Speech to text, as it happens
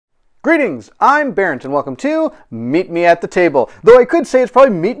Greetings, I'm Barrett and welcome to Meet Me at the Table. Though I could say it's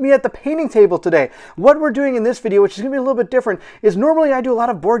probably Meet Me at the Painting Table today. What we're doing in this video, which is going to be a little bit different, is normally I do a lot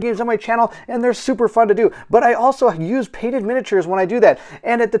of board games on my channel and they're super fun to do. But I also use painted miniatures when I do that.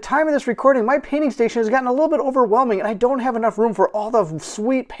 And at the time of this recording, my painting station has gotten a little bit overwhelming and I don't have enough room for all the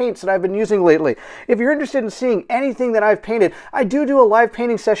sweet paints that I've been using lately. If you're interested in seeing anything that I've painted, I do a live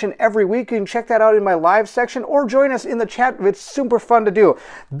painting session every week. You can check that out in my live section or join us in the chat. It's super fun to do.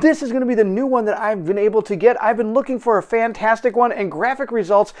 This is going to be the new one that I've been able to get. I've been looking for a fantastic one, and Graphic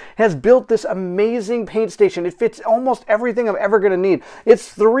Results has built this amazing paint station. It fits almost everything I'm ever going to need. It's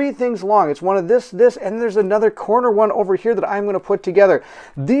 3 things long. It's one of this, and there's another corner one over here that I'm going to put together.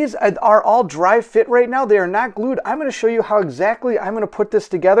 These are all dry fit right now. They are not glued. I'm going to show you how exactly I'm going to put this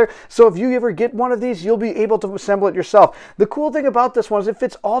together. So if you ever get one of these, you'll be able to assemble it yourself. The cool thing about this one is it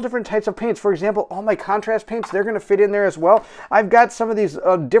fits all different types of paints. For example, all my contrast paints, they're going to fit in there as well. I've got some of these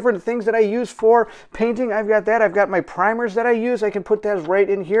different things that I use for painting. I've got that. I've got my primers that I use. I can put that right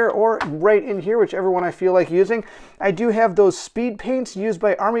in here or right in here, whichever one I feel like using. I do have those speed paints used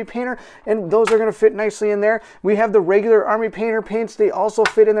by Army Painter, and those are going to fit nicely in there. We have the regular Army Painter paints. They also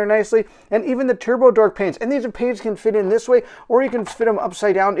fit in there nicely, and even the Turbo Dork paints. And these paints can fit in this way, or you can fit them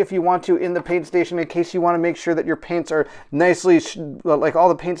upside down if you want to in the paint station, in case you want to make sure that your paints are nicely, like all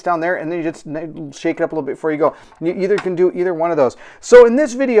the paints down there, and then you just shake it up a little bit before you go. You either can do either one of those. So in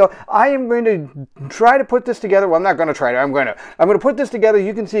this video, I am going to try to put this together. Well, I'm not going to try to. I'm going to put this together.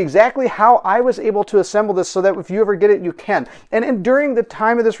 You can see exactly how I was able to assemble this so that if you ever get it, you can. And during the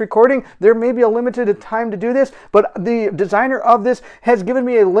time of this recording, there may be a limited time to do this, but the designer of this has given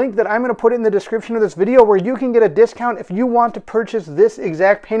me a link that I'm going to put in the description of this video where you can get a discount if you want to purchase this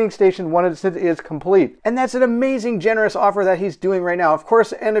exact painting station when it is complete. And that's an amazing, generous offer that he's doing right now. Of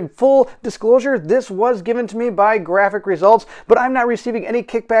course, and in full disclosure, this was given to me by Graphic Results, but I'm not receiving any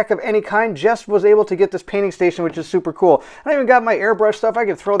kickback of any kind. Just was able to get this painting station, which is super cool. I even got my airbrush stuff. I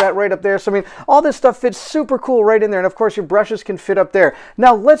can throw that right up there. So I mean, all this stuff fits super cool right in there. And of course, your brushes can fit up there.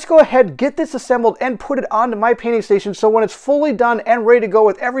 Now let's go ahead, get this assembled and put it onto my painting station. So when it's fully done and ready to go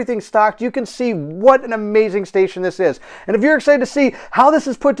with everything stocked, you can see what an amazing station this is. And if you're excited to see how this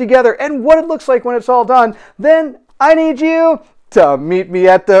is put together and what it looks like when it's all done, then I need you to meet me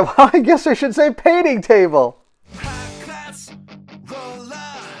at the, well, I guess I should say, painting table.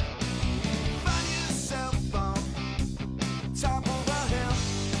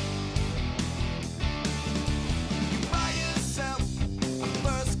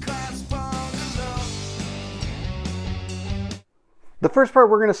 The first part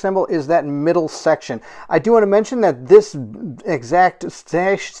we're going to assemble is that middle section. I do want to mention that this exact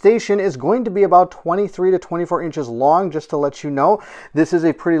station is going to be about 23 to 24 inches long, just to let you know. This is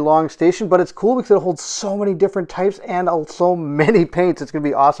a pretty long station, but it's cool because it holds so many different types and so many paints. It's going to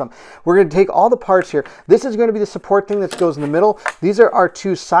be awesome. We're going to take all the parts here. This is going to be the support thing that goes in the middle. These are our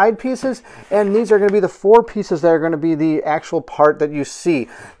 2 side pieces, and these are going to be the 4 pieces that are going to be the actual part that you see.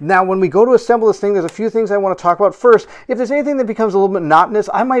 Now, when we go to assemble this thing, there's a few things I want to talk about. First, if there's anything that becomes a little monotonous,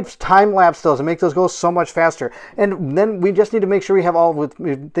 I might time lapse those and make those go so much faster. And then we just need to make sure we have all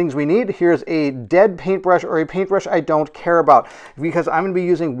the things we need. Here's a dead paintbrush or a paintbrush I don't care about because I'm going to be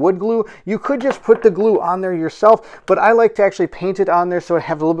using wood glue. You could just put the glue on there yourself, but I like to actually paint it on there so I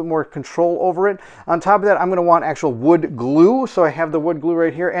have a little bit more control over it. On top of that, I'm going to want actual wood glue, so I have the wood glue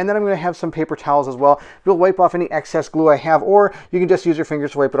right here, and then I'm going to have some paper towels as well. You'll wipe off any excess glue I have, or you can just use your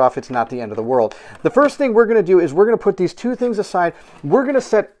fingers to wipe it off. It's not the end of the world. The first thing we're going to do is we're going to put these 2 things aside. We're going to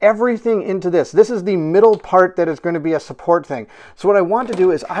set everything into this. This is the middle part that is going to be a support thing. So what I want to do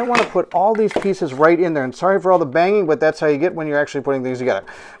is I want to put all these pieces right in there. And sorry for all the banging, but that's how you get when you're actually putting things together.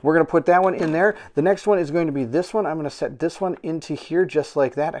 We're going to put that one in there. The next one is going to be this one. I'm going to set this one into here just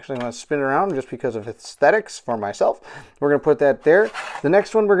like that. Actually, I'm going to spin it around just because of aesthetics for myself. We're going to put that there. The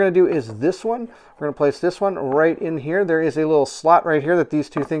next one we're going to do is this one. We're going to place this one right in here. There is a little slot right here that these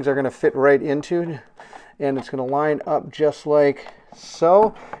 2 things are going to fit right into. And it's going to line up just like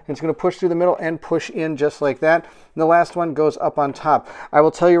so. It's going to push through the middle and push in just like that. And the last one goes up on top. I will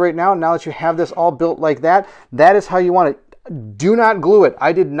tell you right now, now that you have this all built like that, that is how you want it. Do not glue it.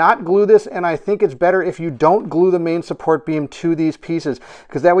 I did not glue this, and I think it's better if you don't glue the main support beam to these pieces,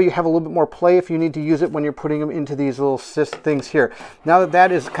 because that way you have a little bit more play if you need to use it when you're putting them into these little things here. Now that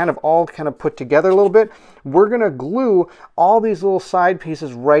that is kind of all put together a little bit, we're going to glue all these little side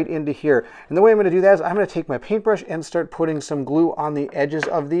pieces right into here. And the way I'm going to do that is I'm going to take my paintbrush and start putting some glue on the edges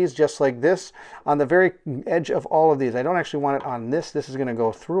of these, just like this, on the very edge of all of these. I don't actually want it on this. This is going to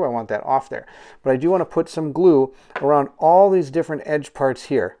go through. I want that off there. But I do want to put some glue around all these different edge parts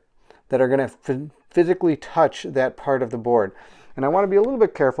here that are going to physically touch that part of the board. And I want to be a little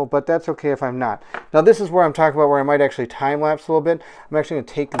bit careful, but that's okay if I'm not. Now this is where I'm talking about where I might actually time-lapse a little bit. I'm actually going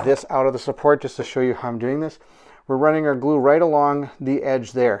to take this out of the support just to show you how I'm doing this. We're running our glue right along the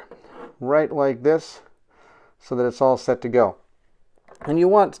edge there, right like this, so that it's all set to go. And you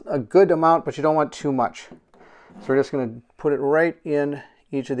want a good amount, but you don't want too much. So we're just going to put it right in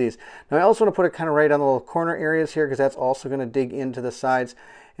each of these. Now I also want to put it kind of right on the little corner areas here because that's also going to dig into the sides.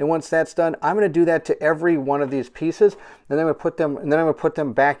 And once that's done, I'm going to do that to every one of these pieces, and then I'm going to put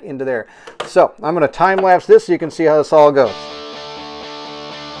them back into there. So I'm going to time lapse this so you can see how this all goes.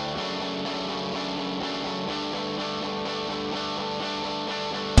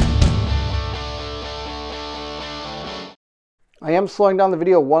 I am slowing down the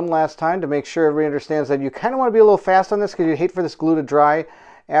video one last time to make sure everybody understands that you kind of want to be a little fast on this because you hate for this glue to dry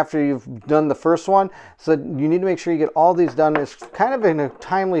after you've done the first one. So you need to make sure you get all these done as kind of in a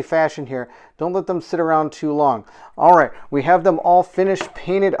timely fashion here. Don't let them sit around too long. All right, we have them all finished,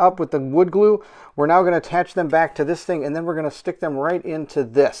 painted up with the wood glue. We're now going to attach them back to this thing, and then we're going to stick them right into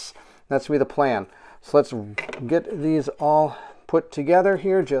this. That's going to be the plan. So let's get these all put together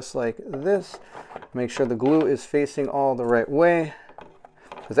here just like this. Make sure the glue is facing all the right way,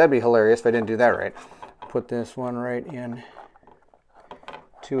 because that'd be hilarious if I didn't do that right. Put this one right in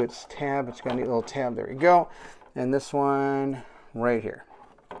to its tab. It's got a neat little tab. There we go. And this one right here.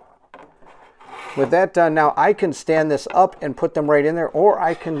 With that done, now I can stand this up and put them right in there, or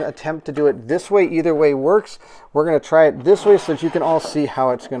I can attempt to do it this way. Either way works. We're going to try it this way so that you can all see how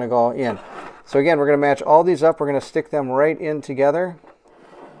it's going to go in. So again, we're going to match all these up. We're going to stick them right in together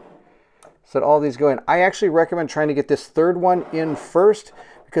so that all these go in. I actually recommend trying to get this third one in first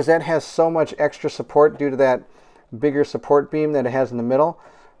because that has so much extra support due to that bigger support beam that it has in the middle.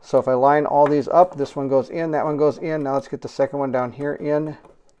 So if I line all these up, this one goes in, that one goes in. Now let's get the second one down here in,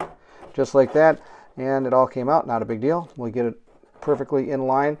 just like that. And it all came out, not a big deal. We'll get it perfectly in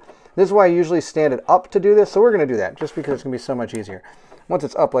line. This is why I usually stand it up to do this, so we're going to do that just because it's going to be so much easier. Once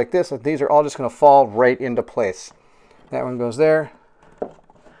it's up like this, these are all just going to fall right into place. That one goes there.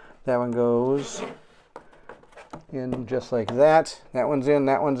 That one goes in just like that. That one's in,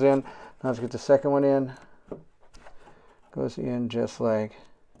 that one's in. Now let's get the second one in. Goes in just like,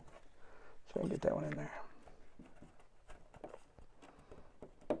 so I can get that one in there.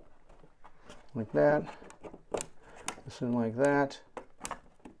 Like that. This one like that.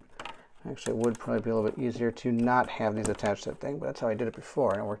 Actually, it would probably be a little bit easier to not have these attached to that thing, but that's how I did it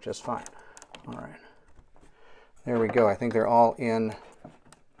before, and it worked just fine. All right. There we go. I think they're all in,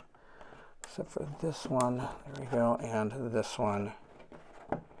 except for this one. There we go. And this one.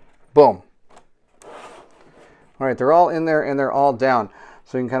 Boom. All right, they're all in there, and they're all down.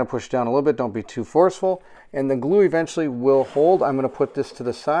 So you can kind of push down a little bit. Don't be too forceful. And the glue eventually will hold. I'm going to put this to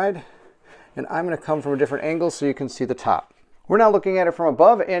the side, and I'm going to come from a different angle so you can see the top. We're now looking at it from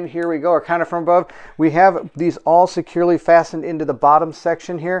above, and here we go, or kind of from above. We have these all securely fastened into the bottom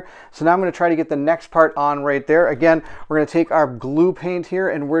section here. So now I'm going to try to get the next part on right there. Again, we're going to take our glue paint here,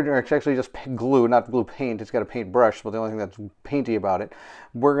 and it's actually just glue, not glue paint. It's got a paint brush, but the only thing that's painty about it.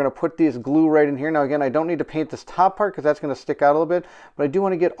 We're going to put these glue right in here. Now again, I don't need to paint this top part because that's going to stick out a little bit, but I do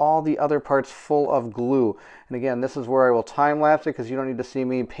want to get all the other parts full of glue. And again, this is where I will time lapse it because you don't need to see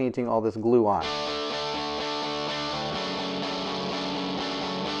me painting all this glue on.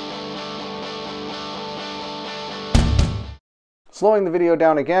 Slowing the video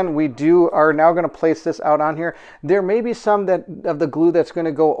down again, we are now going to place this out on here. There may be some of the glue that's going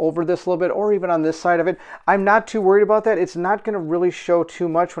to go over this a little bit, or even on this side of it. I'm not too worried about that. It's not going to really show too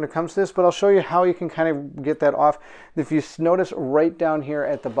much when it comes to this, but I'll show you how you can kind of get that off. If you notice right down here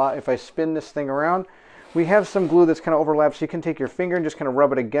at the bottom, if I spin this thing around, we have some glue that's kind of overlapped, so you can take your finger and just kind of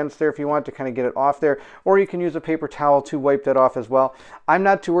rub it against there if you want to kind of get it off there, or you can use a paper towel to wipe that off as well. I'm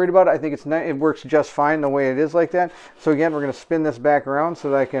not too worried about it. I think it works just fine the way it is like that. So again, we're going to spin this back around so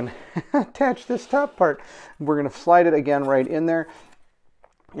that I can attach this top part. We're going to slide it again right in there,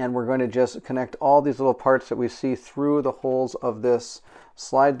 and we're going to just connect all these little parts that we see through the holes of this,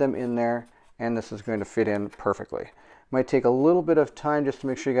 slide them in there, and this is going to fit in perfectly. Might take a little bit of time just to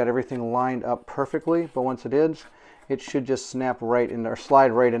make sure you got everything lined up perfectly, but once it is, it should just snap right in, or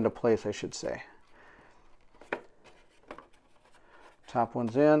slide right into place, I should say. Top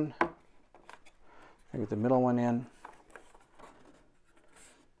one's in. I get the middle one in.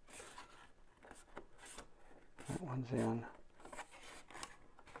 That one's in.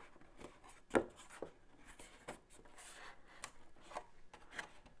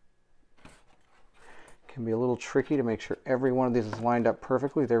 Can be a little tricky to make sure every one of these is lined up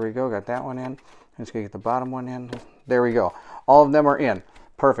perfectly. There we go, got that one in. I'm just gonna get the bottom one in. There we go. All of them are in.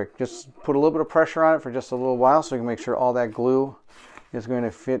 Perfect. Just put a little bit of pressure on it for just a little while so you can make sure all that glue is going to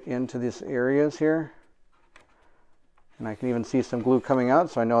fit into these areas here. And I can even see some glue coming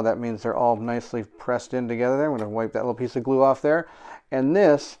out, so I know that means they're all nicely pressed in together there. I'm going to wipe that little piece of glue off there. And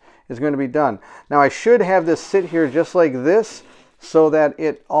this is going to be done. Now I should have this sit here just like this so that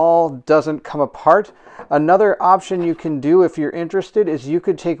it all doesn't come apart. Another option you can do if you're interested is you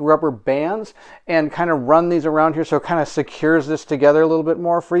could take rubber bands and kind of run these around here so it kind of secures this together a little bit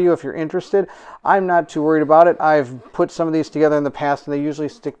more for you if you're interested. I'm not too worried about it. I've put some of these together in the past and they usually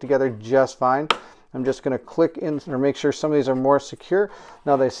stick together just fine. I'm just going to click in or make sure some of these are more secure.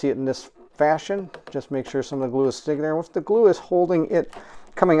 Now that I see it in this fashion, just make sure some of the glue is sticking there. If the glue is holding it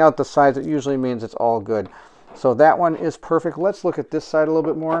coming out the sides, it usually means it's all good. So that one is perfect. Let's look at this side a little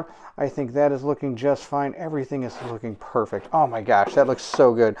bit more. I think that is looking just fine. Everything is looking perfect. Oh my gosh, that looks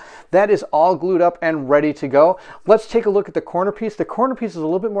so good. That is all glued up and ready to go. Let's take a look at the corner piece. The corner piece is a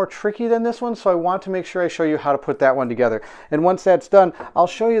little bit more tricky than this one, so I want to make sure I show you how to put that one together. And once that's done, I'll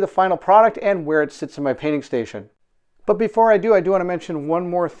show you the final product and where it sits in my painting station. But before I do want to mention one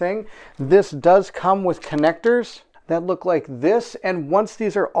more thing. This does come with connectors that look like this, and once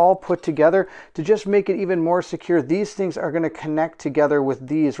these are all put together, to just make it even more secure, these things are going to connect together with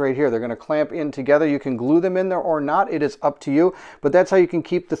these right here. They're going to clamp in together. You can glue them in there or not, it is up to you, but that's how you can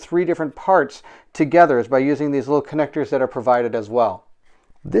keep the 3 different parts together, is by using these little connectors that are provided as well.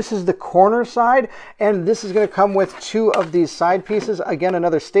 This is the corner side, and this is going to come with 2 of these side pieces. Again,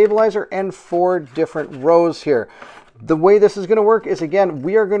 another stabilizer and 4 different rows here. The way this is going to work is, again,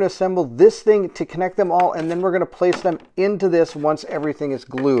 we are going to assemble this thing to connect them all, and then we're going to place them into this once everything is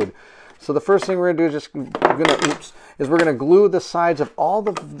glued. So the first thing we're going to do is we're going to glue the sides of all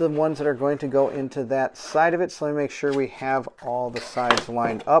the ones that are going to go into that side of it. So let me make sure we have all the sides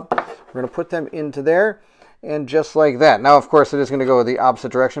lined up. We're going to put them into there. And just like that. Now, of course, it is going to go the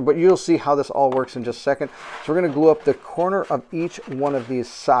opposite direction, but you'll see how this all works in just a second. So we're going to glue up the corner of each one of these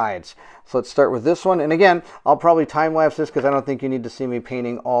sides. So let's start with this one. And again, I'll probably time-lapse this because I don't think you need to see me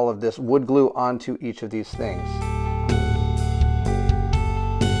painting all of this wood glue onto each of these things.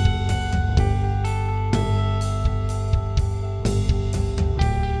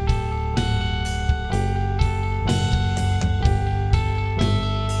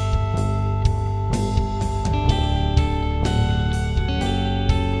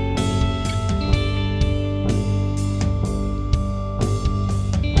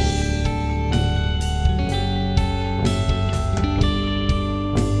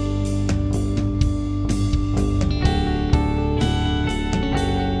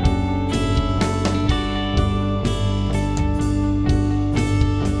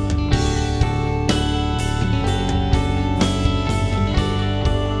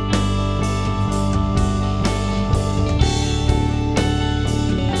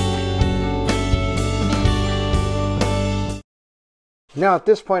 Now at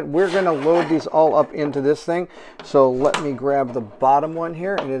this point, we're going to load these all up into this thing. So let me grab the bottom one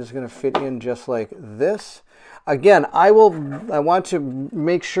here, and it is going to fit in just like this. Again, I want to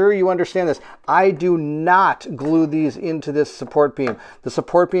make sure you understand this. I do not glue these into this support beam. The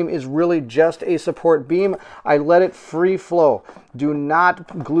support beam is really just a support beam. I let it free flow. Do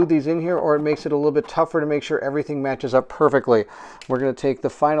not glue these in here, or it makes it a little bit tougher to make sure everything matches up perfectly. We're going to take the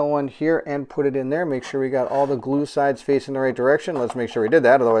final one here and put it in there. Make sure we got all the glue sides facing the right direction. Let's make sure we did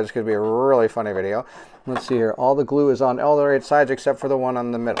that, otherwise it's going to be a really funny video. Let's see here. All the glue is on all the right sides except for the one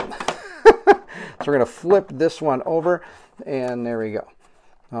on the middle. So we're going to flip this one over, and there we go.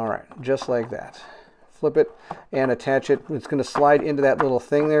 All right, just like that. Flip it and attach it. It's going to slide into that little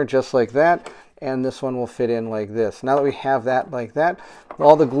thing there just like that, and this one will fit in like this. Now that we have that like that,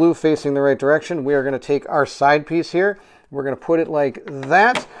 all the glue facing the right direction, we are going to take our side piece here. We're going to put it like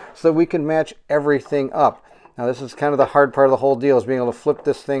that so that we can match everything up. Now this is kind of the hard part of the whole deal, is being able to flip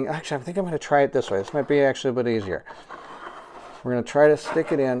this thing. Actually, I think I'm going to try it this way. This might be actually a bit easier. We're going to try to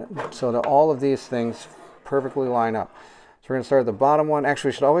stick it in so that all of these things perfectly line up. So we're going to start at the bottom one. Actually,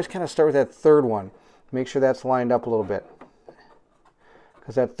 we should always kind of start with that third one. Make sure that's lined up a little bit,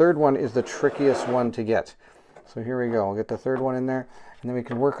 because that third one is the trickiest one to get. So here we go. We'll get the third one in there, and then we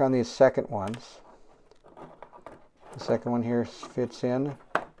can work on these second ones. The second one here fits in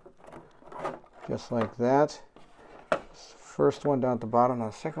just like that. First one down at the bottom. Now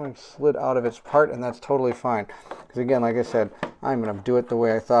the second one slid out of its part, and that's totally fine. Because again, like I said, I'm going to do it the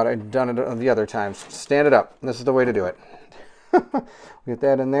way I thought I'd done it the other times. Stand it up. This is the way to do it. Get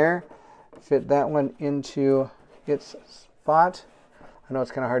that in there. Fit that one into its spot. I know it's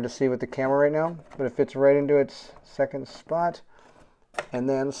kind of hard to see with the camera right now, but it fits right into its second spot. And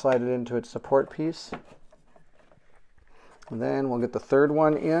then slide it into its support piece. And then we'll get the third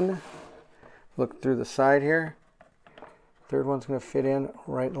one in. Look through the side here. Third one's going to fit in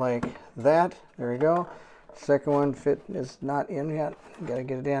right like that. There we go. Second one is not in yet. Got to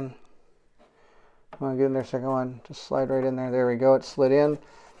get it in. Come on, get in there, second one. Just slide right in there. There we go. It slid in.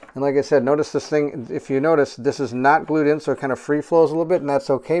 And like I said, notice this thing, if you notice, this is not glued in, so it kind of free flows a little bit, and that's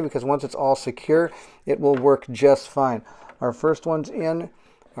okay because once it's all secure, it will work just fine. Our first one's in,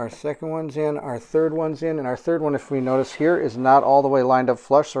 our second one's in, our third one's in, and our third one, if we notice here, is not all the way lined up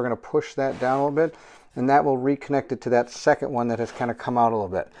flush, so we're going to push that down a little bit, and that will reconnect it to that second one that has kind of come out a little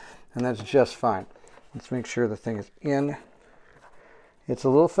bit. And that's just fine. Let's make sure the thing is in. It's a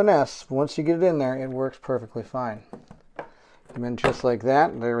little finesse, but once you get it in there, it works perfectly fine. Come in just like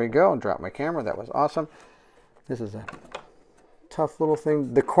that. There we go. Drop my camera. That was awesome. This is a tough little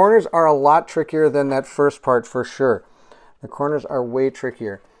thing. The corners are a lot trickier than that first part for sure. The corners are way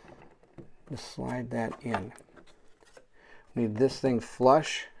trickier. Just slide that in. Need this thing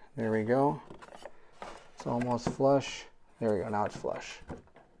flush. There we go. It's almost flush. There we go. Now it's flush.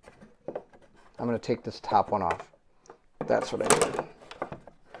 I'm going to take this top one off. That's what I did.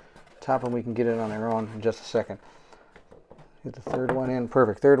 Top one, we can get it on their own in just a second. Get the third one in.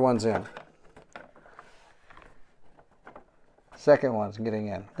 Perfect. Third one's in. Second one's getting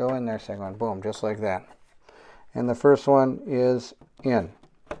in. Go in there, second one. Boom, just like that. And the first one is in.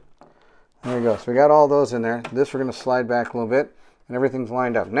 There we go. So we got all those in there. This we're going to slide back a little bit, and everything's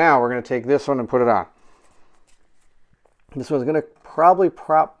lined up. Now we're going to take this one and put it on. This one's going to probably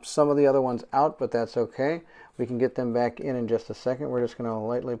prop some of the other ones out, but that's okay. We can get them back in just a second. We're just going to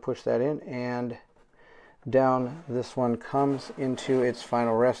lightly push that in, and down this one comes into its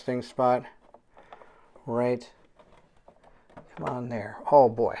final resting spot. Right. Come on there. Oh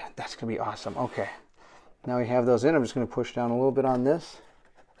boy, that's going to be awesome. Okay. Now we have those in. I'm just going to push down a little bit on this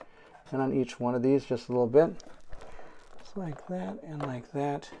and on each one of these just a little bit. Just like that and like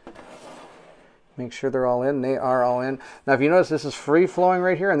that. Make sure they're all in. They are all in. Now if you notice, this is free flowing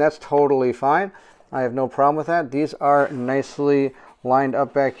right here, and that's totally fine. I have no problem with that. These are nicely lined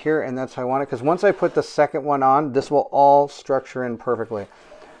up back here, and that's how I want it, because once I put the second one on, this will all structure in perfectly.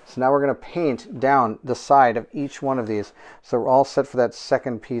 So now we're going to paint down the side of each one of these, so we're all set for that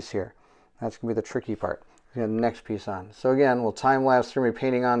second piece here. That's going to be the tricky part. Get the next piece on. So again, we'll time lapse through me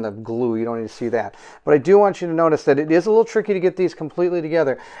painting on the glue. You don't need to see that. But I do want you to notice that it is a little tricky to get these completely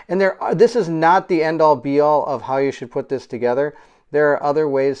together. And this is not the end-all be-all of how you should put this together. There are other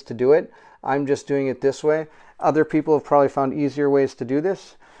ways to do it. I'm just doing it this way. Other people have probably found easier ways to do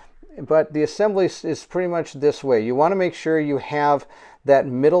this. But the assembly is pretty much this way. You want to make sure you have that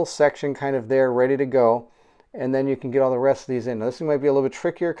middle section kind of there ready to go. And then you can get all the rest of these in. Now, this thing might be a little bit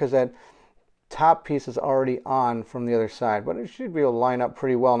trickier because that top piece is already on from the other side, but it should be able to line up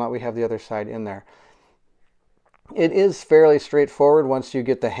pretty well now that we have the other side in there. It is fairly straightforward once you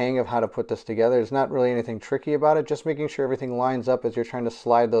get the hang of how to put this together. There's not really anything tricky about it, just making sure everything lines up as you're trying to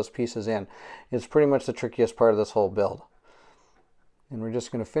slide those pieces in. It's pretty much the trickiest part of this whole build. And we're just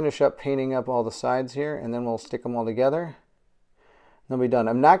going to finish up painting up all the sides here, and then we'll stick them all together. They'll be done.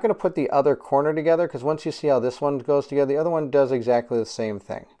 I'm not going to put the other corner together because once you see how this one goes together, the other one does exactly the same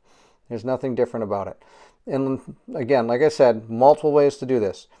thing. There's nothing different about it. And again, like I said, multiple ways to do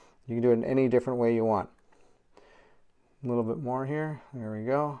this. You can do it in any different way you want. A little bit more here. There we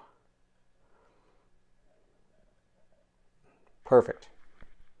go. Perfect.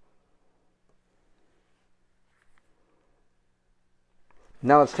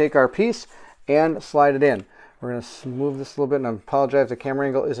 Now let's take our piece and slide it in. We're going to move this a little bit, and I apologize the camera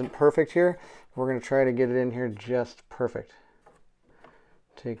angle isn't perfect here. We're going to try to get it in here just perfect.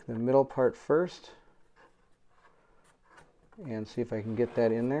 Take the middle part first and see if I can get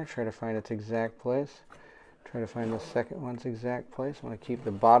that in there. Try to find its exact place. Try to find the second one's exact place. I want to keep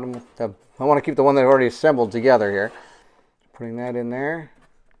the bottom, I want to keep the one that I've already assembled together here. Putting that in there.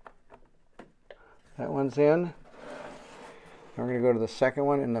 That one's in. Now we're going to go to the second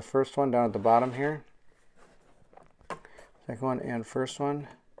one and the first one down at the bottom here. Second one and first one.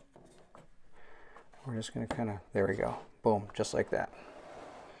 We're just going to kind of, there we go. Boom, just like that.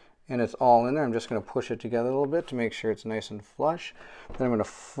 And it's all in there. I'm just going to push it together a little bit to make sure it's nice and flush. Then I'm going to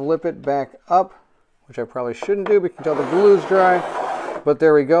flip it back up, which I probably shouldn't do because the glue's dry. But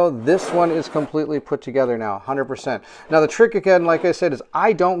there we go. This one is completely put together now, 100%. Now the trick again, like I said, is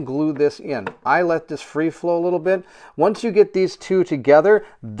I don't glue this in. I let this free flow a little bit. Once you get these two together,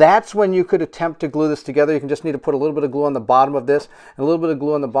 that's when you could attempt to glue this together. You can just need to put a little bit of glue on the bottom of this and a little bit of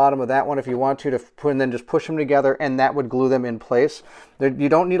glue on the bottom of that one if you want to put, and then just push them together, and that would glue them in place. You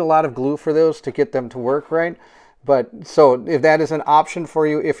don't need a lot of glue for those to get them to work right. But so if that is an option for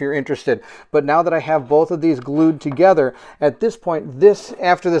you if you're interested. But now that I have both of these glued together, at this point,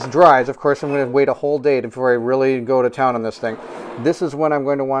 after this dries, of course, I'm going to wait a whole day before I really go to town on this thing. This is when I'm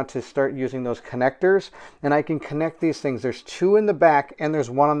going to want to start using those connectors, and I can connect these things. There's 2 in the back and there's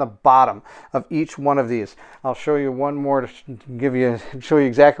 1 on the bottom of each one of these. I'll show you one more to show you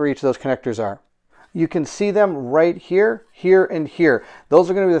exactly where each of those connectors are. You can see them right here, here, and here. Those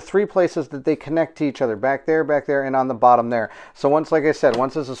are going to be the 3 places that they connect to each other, back there, and on the bottom there. So once, like I said,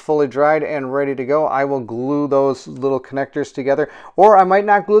 once this is fully dried and ready to go, I will glue those little connectors together. Or I might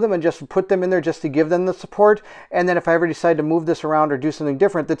not glue them and just put them in there just to give them the support. And then if I ever decide to move this around or do something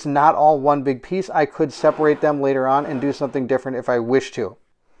different that's not all one big piece, I could separate them later on and do something different if I wish to.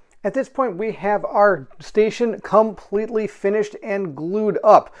 At this point, we have our station completely finished and glued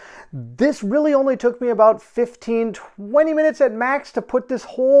up. This really only took me about 15-20 minutes at max to put this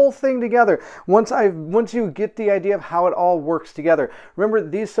whole thing together. Once you get the idea of how it all works together. Remember,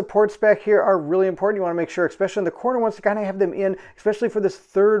 these supports back here are really important. You want to make sure, especially in the corner ones, to kind of have them in, especially for this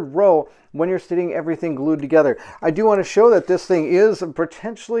 3rd row when you're sitting everything glued together. I do want to show that this thing is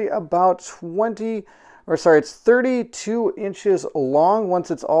potentially about it's 32 inches long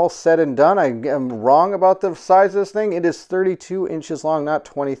once it's all said and done. I am wrong about the size of this thing. It is 32 inches long, not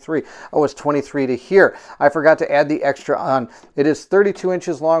 23. Oh, it's 23 to here. I forgot to add the extra on. It is 32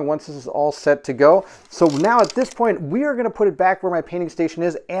 inches long once this is all set to go. So now at this point, we are going to put it back where my painting station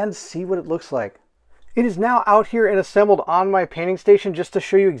is and see what it looks like. It is now out here and assembled on my painting station just to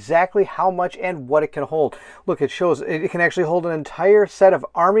show you exactly how much and what it can hold. Look, it shows it can actually hold an entire set of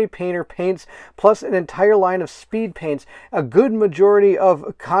Army Painter paints plus an entire line of speed paints, a good majority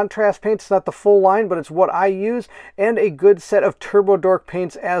of contrast paints, not the full line, but it's what I use, and a good set of Turbo Dork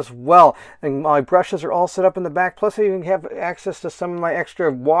paints as well. And my brushes are all set up in the back, plus I even have access to some of my extra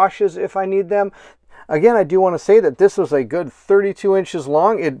washes if I need them. Again, I do want to say that this was a good 32 inches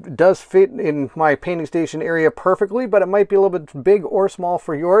long. It does fit in my painting station area perfectly, but it might be a little bit big or small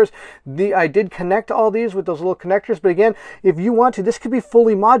for yours. I did connect all these with those little connectors, but again, if you want to, this could be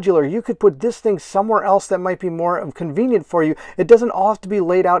fully modular. You could put this thing somewhere else that might be more convenient for you. It doesn't all have to be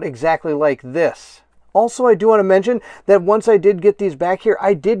laid out exactly like this. Also, I do want to mention that once I did get these back here,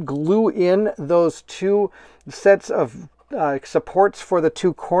 I did glue in those 2 sets of supports for the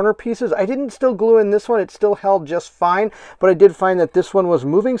 2 corner pieces. I didn't still glue in this one. It still held just fine, but I did find that this one was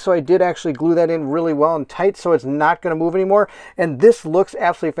moving, so I did actually glue that in really well and tight so it's not going to move anymore. And this looks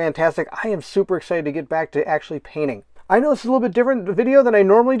absolutely fantastic. I am super excited to get back to actually painting. I know it's a little bit different video than I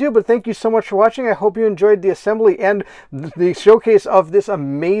normally do, but thank you so much for watching. I hope you enjoyed the assembly and the showcase of this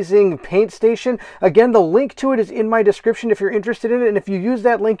amazing paint station. Again, the link to it is in my description if you're interested in it, and if you use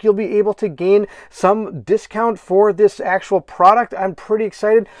that link, you'll be able to gain some discount for this actual product. I'm pretty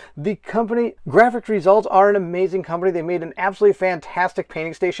excited. The company, Graphic Results, are an amazing company. They made an absolutely fantastic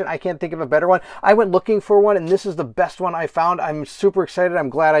painting station. I can't think of a better one. I went looking for one, and this is the best one I found. I'm super excited. I'm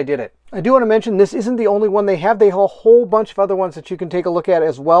glad I did it. I do want to mention this isn't the only one they have. They have a whole bunch of other ones that you can take a look at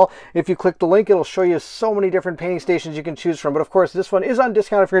as well. If you click the link, it'll show you so many different painting stations you can choose from. But of course, this one is on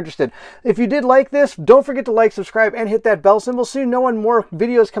discount if you're interested. If you did like this, don't forget to like, subscribe, and hit that bell symbol so you know when more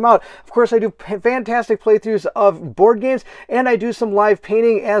videos come out. Of course, I do fantastic playthroughs of board games, and I do some live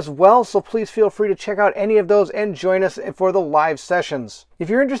painting as well. So please feel free to check out any of those and join us for the live sessions. If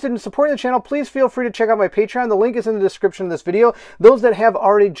you're interested in supporting the channel, please feel free to check out my Patreon. The link is in the description of this video. Those that have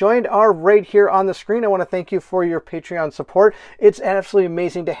already joined are right here on the screen. I want to thank you for your Patreon support. It's absolutely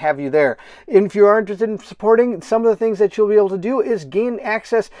amazing to have you there. And if you are interested in supporting, some of the things that you'll be able to do is gain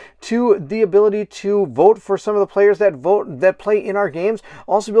access to the ability to vote for some of the players that play in our games.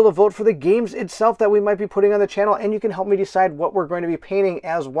 Also be able to vote for the games itself that we might be putting on the channel, and you can help me decide what we're going to be painting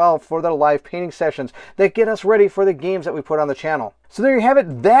as well for the live painting sessions that get us ready for the games that we put on the channel. So there you have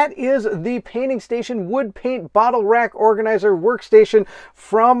it. That is the Painting Station Wood Paint Bottle Rack Organizer Workstation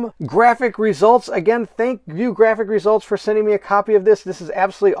from Graphic Results. Again, thank you, Graphic Results, for sending me a copy of this. This is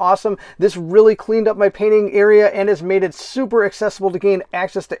absolutely awesome. This really cleaned up my painting area and has made it super accessible to gain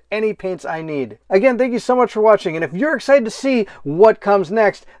access to any paints I need. Again, thank you so much for watching. And if you're excited to see what comes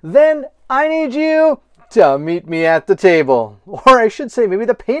next, then I need you to meet me at the table. Or I should say maybe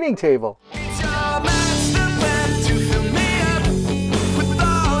the painting table.